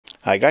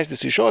Hi guys,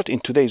 this is Zsolt. In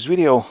today's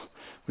video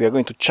we are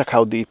going to check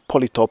out the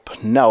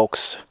PolyTop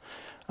Neox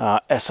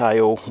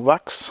SiO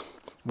wax,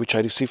 which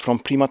I received from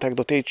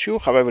primatec.hu.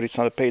 However, it's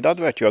not a paid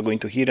advert. You are going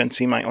to hear and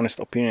see my honest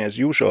opinion as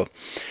usual.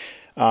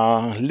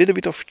 A little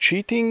bit of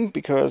cheating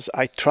because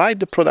I tried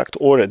the product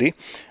already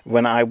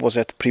when I was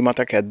at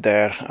Primatec at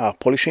their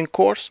polishing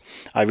course.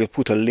 I will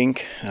put a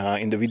link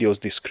in the video's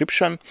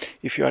description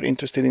if you are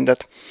interested in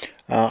that.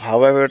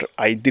 However,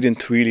 I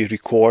didn't really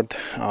record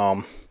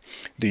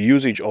the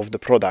usage of the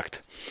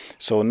product.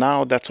 So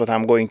now that's what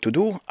I'm going to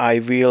do. I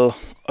will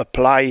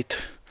apply it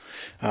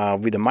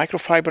with a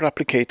microfiber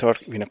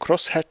applicator in a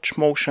cross-hatch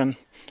motion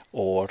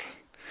or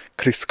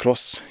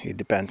crisscross. It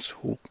depends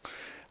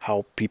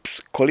how peeps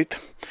call it.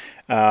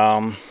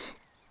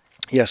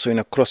 Yeah, so in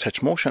a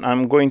cross-hatch motion,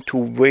 I'm going to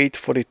wait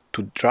for it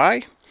to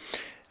dry.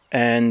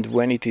 And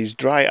when it is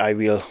dry, I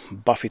will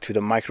buff it with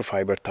a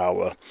microfiber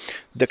towel.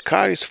 The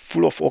car is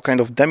full of all kind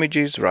of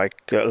damages,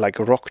 like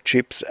rock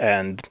chips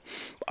and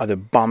other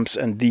bumps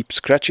and deep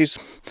scratches,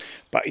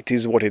 but it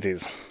is what it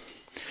is.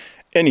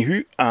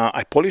 Anywho,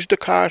 I polished the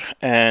car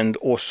and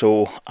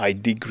also I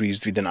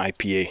degreased with an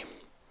IPA.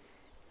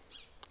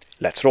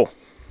 Let's roll.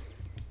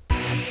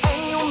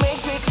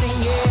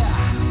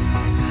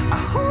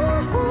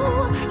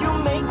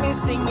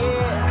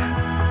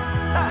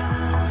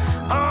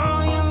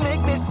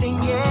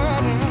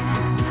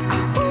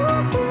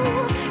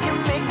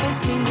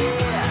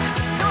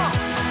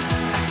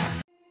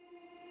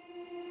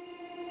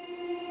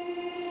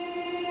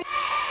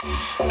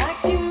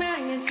 Like two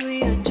magnets,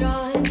 we are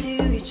drawn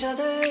to each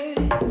other.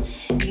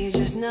 You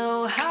just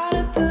know how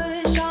to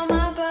push all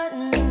my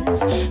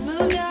buttons.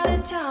 Moved out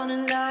of town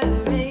and I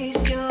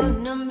erased your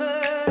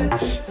number,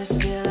 but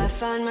still I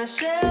find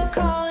myself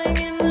calling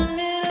in the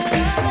middle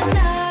of the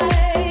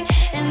night,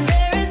 and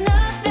there is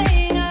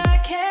nothing I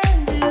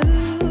can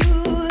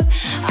do.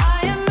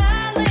 I am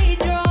madly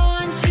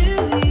drawn to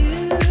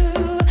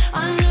you.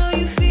 I know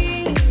you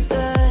feel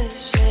the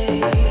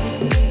same.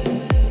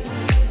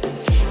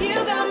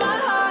 You got my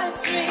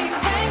heartstrings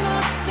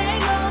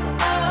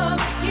tangled up.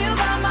 You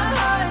got my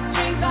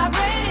heartstrings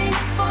vibrating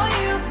for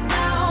you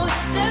now.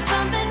 There's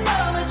something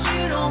more, but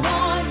you don't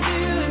want to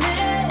admit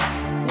it.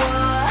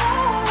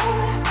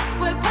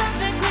 Whoa, we're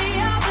perfectly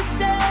opposite.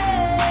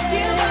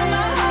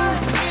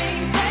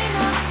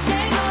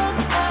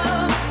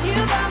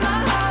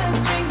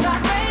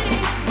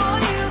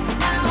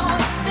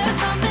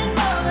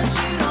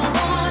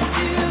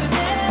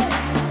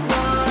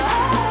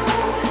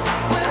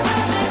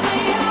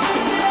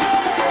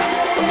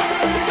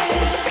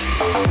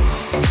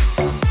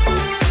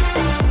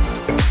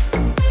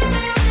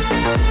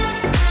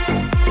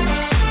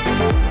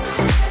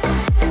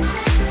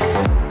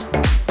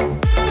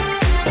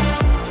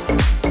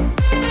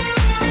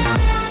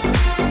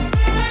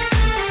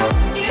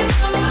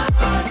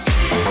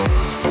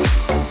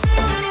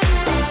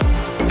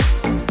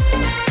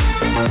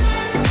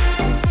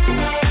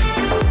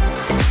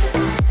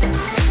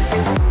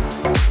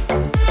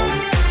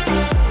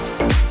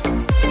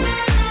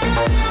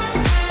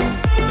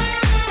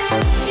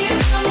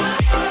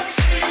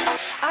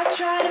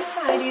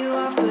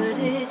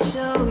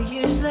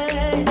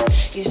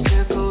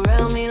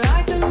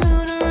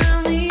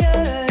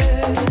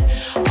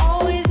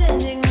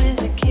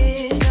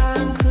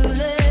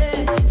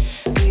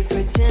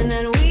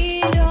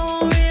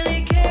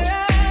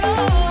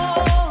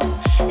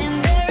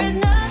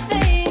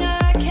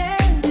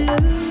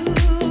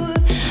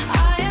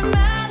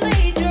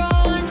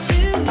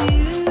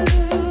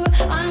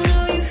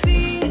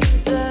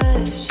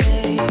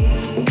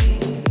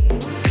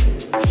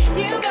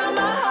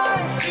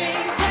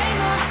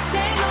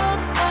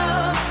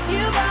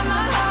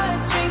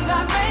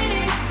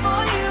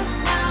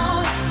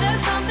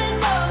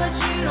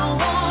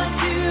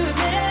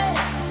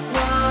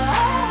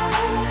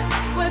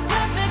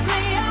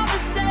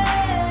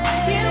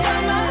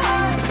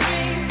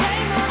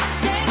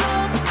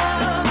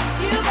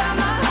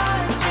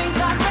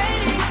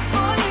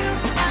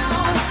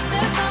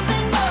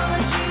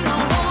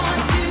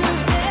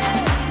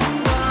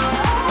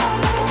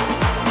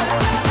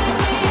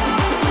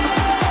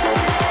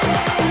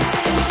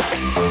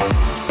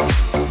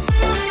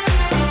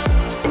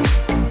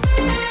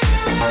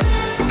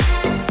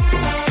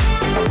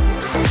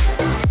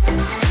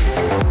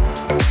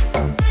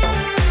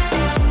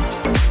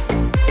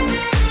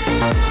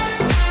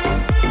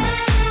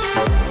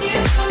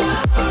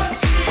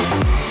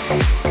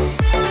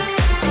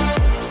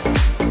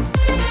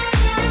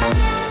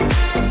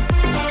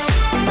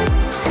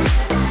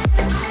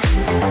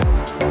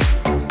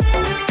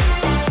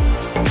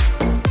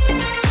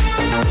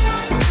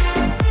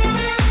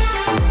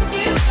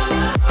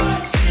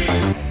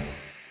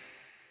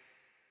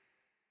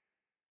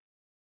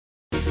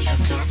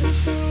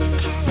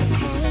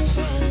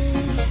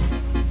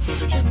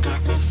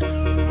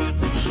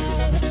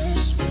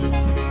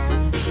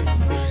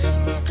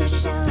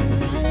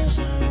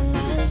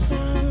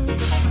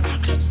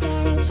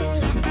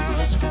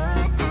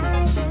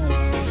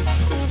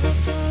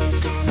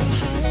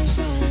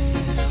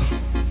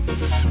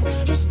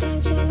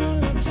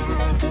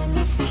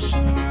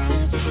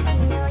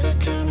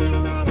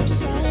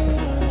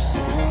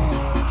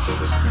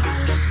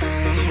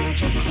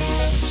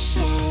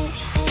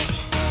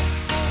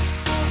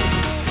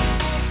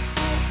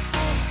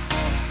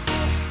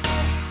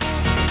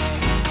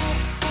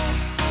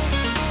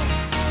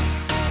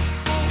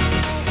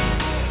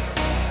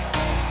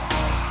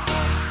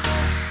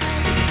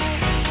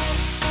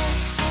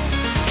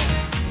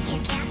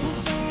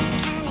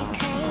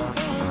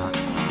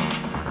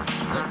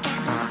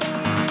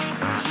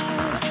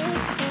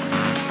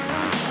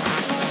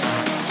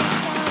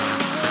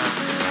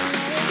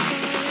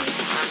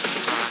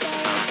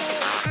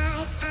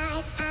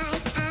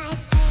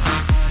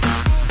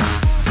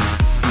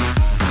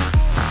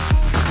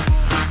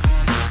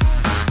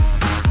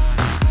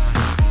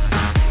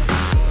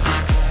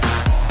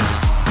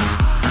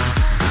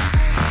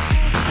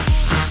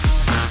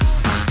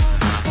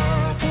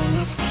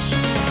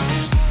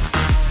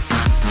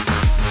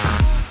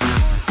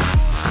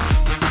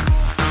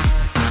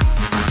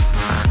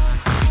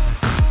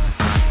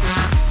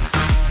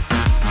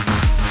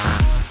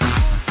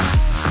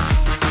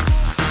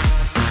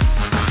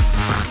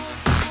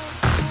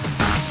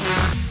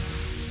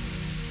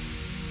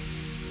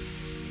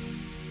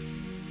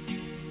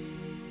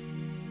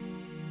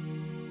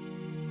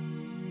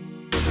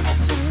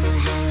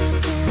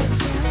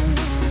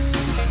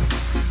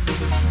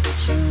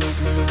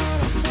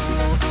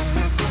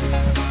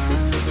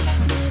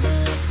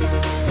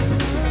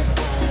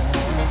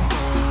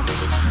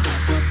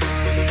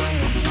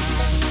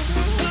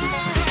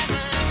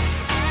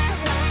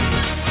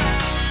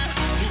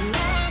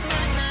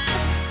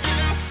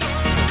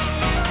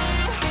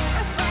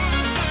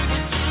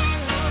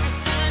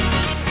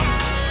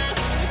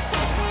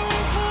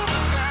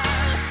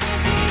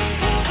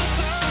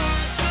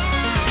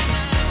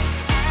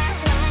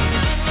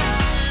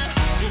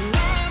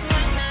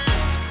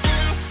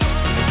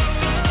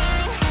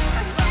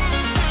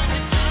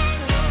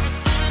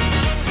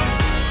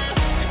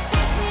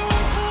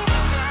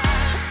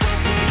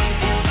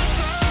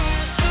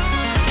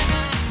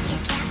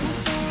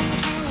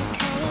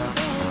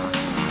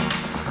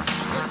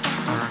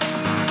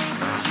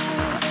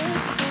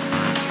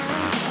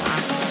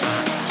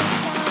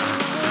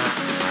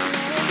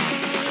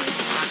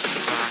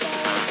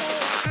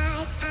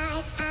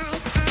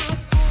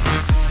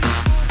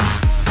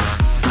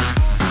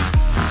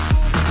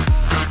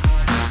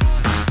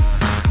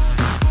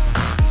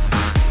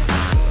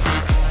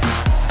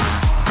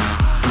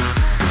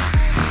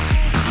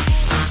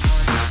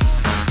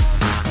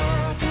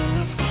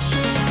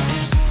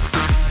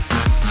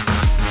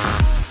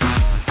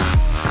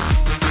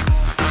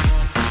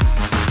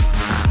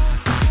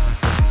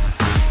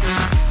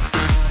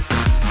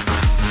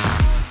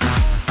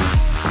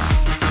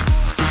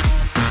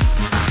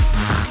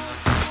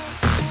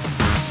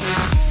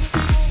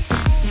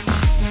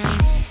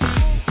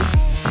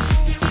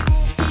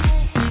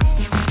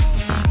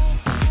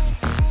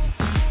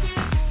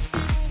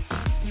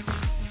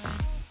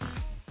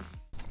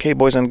 Okay,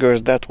 boys and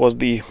girls, that was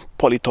the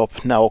PolyTop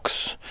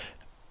Neox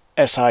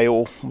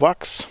SiO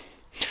wax.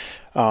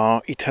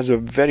 It has a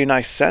very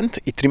nice scent.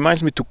 It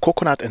reminds me to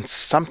coconut and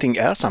something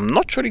else. I'm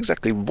not sure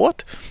exactly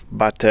what,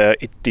 but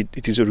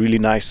it is a really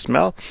nice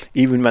smell.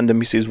 Even when the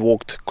missus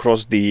walked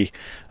across the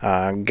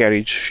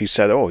garage, she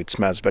said, oh, it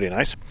smells very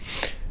nice.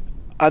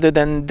 Other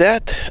than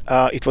that,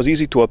 it was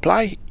easy to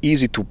apply,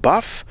 easy to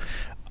buff.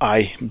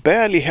 I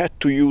barely had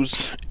to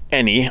use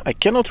any. I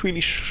cannot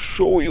really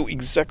show you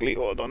exactly.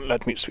 Hold on,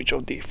 let me switch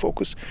off the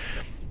focus,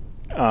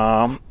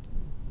 because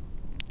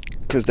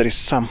there is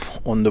some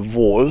on the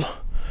wall,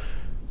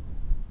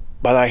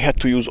 but I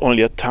had to use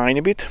only a tiny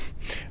bit.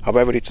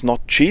 However, it's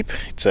not cheap,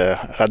 it's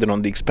rather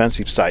on the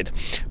expensive side,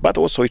 but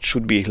also it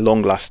should be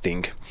long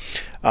lasting.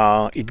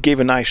 It gave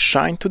a nice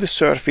shine to the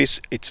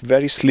surface. It's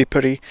very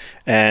slippery,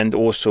 and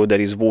also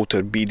there is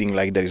water beading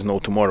like there is no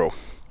tomorrow.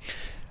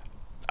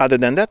 Other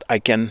than that, I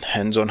can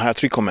hands-on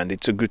heart recommend.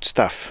 It's a good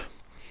stuff.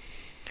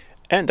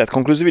 And that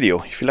concludes the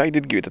video. If you liked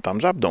it, give it a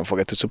thumbs up. Don't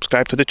forget to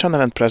subscribe to the channel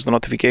and press the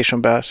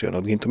notification bell so you're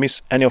not going to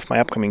miss any of my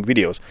upcoming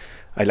videos.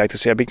 I'd like to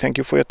say a big thank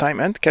you for your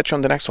time and catch you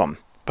on the next one.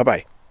 Bye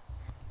bye.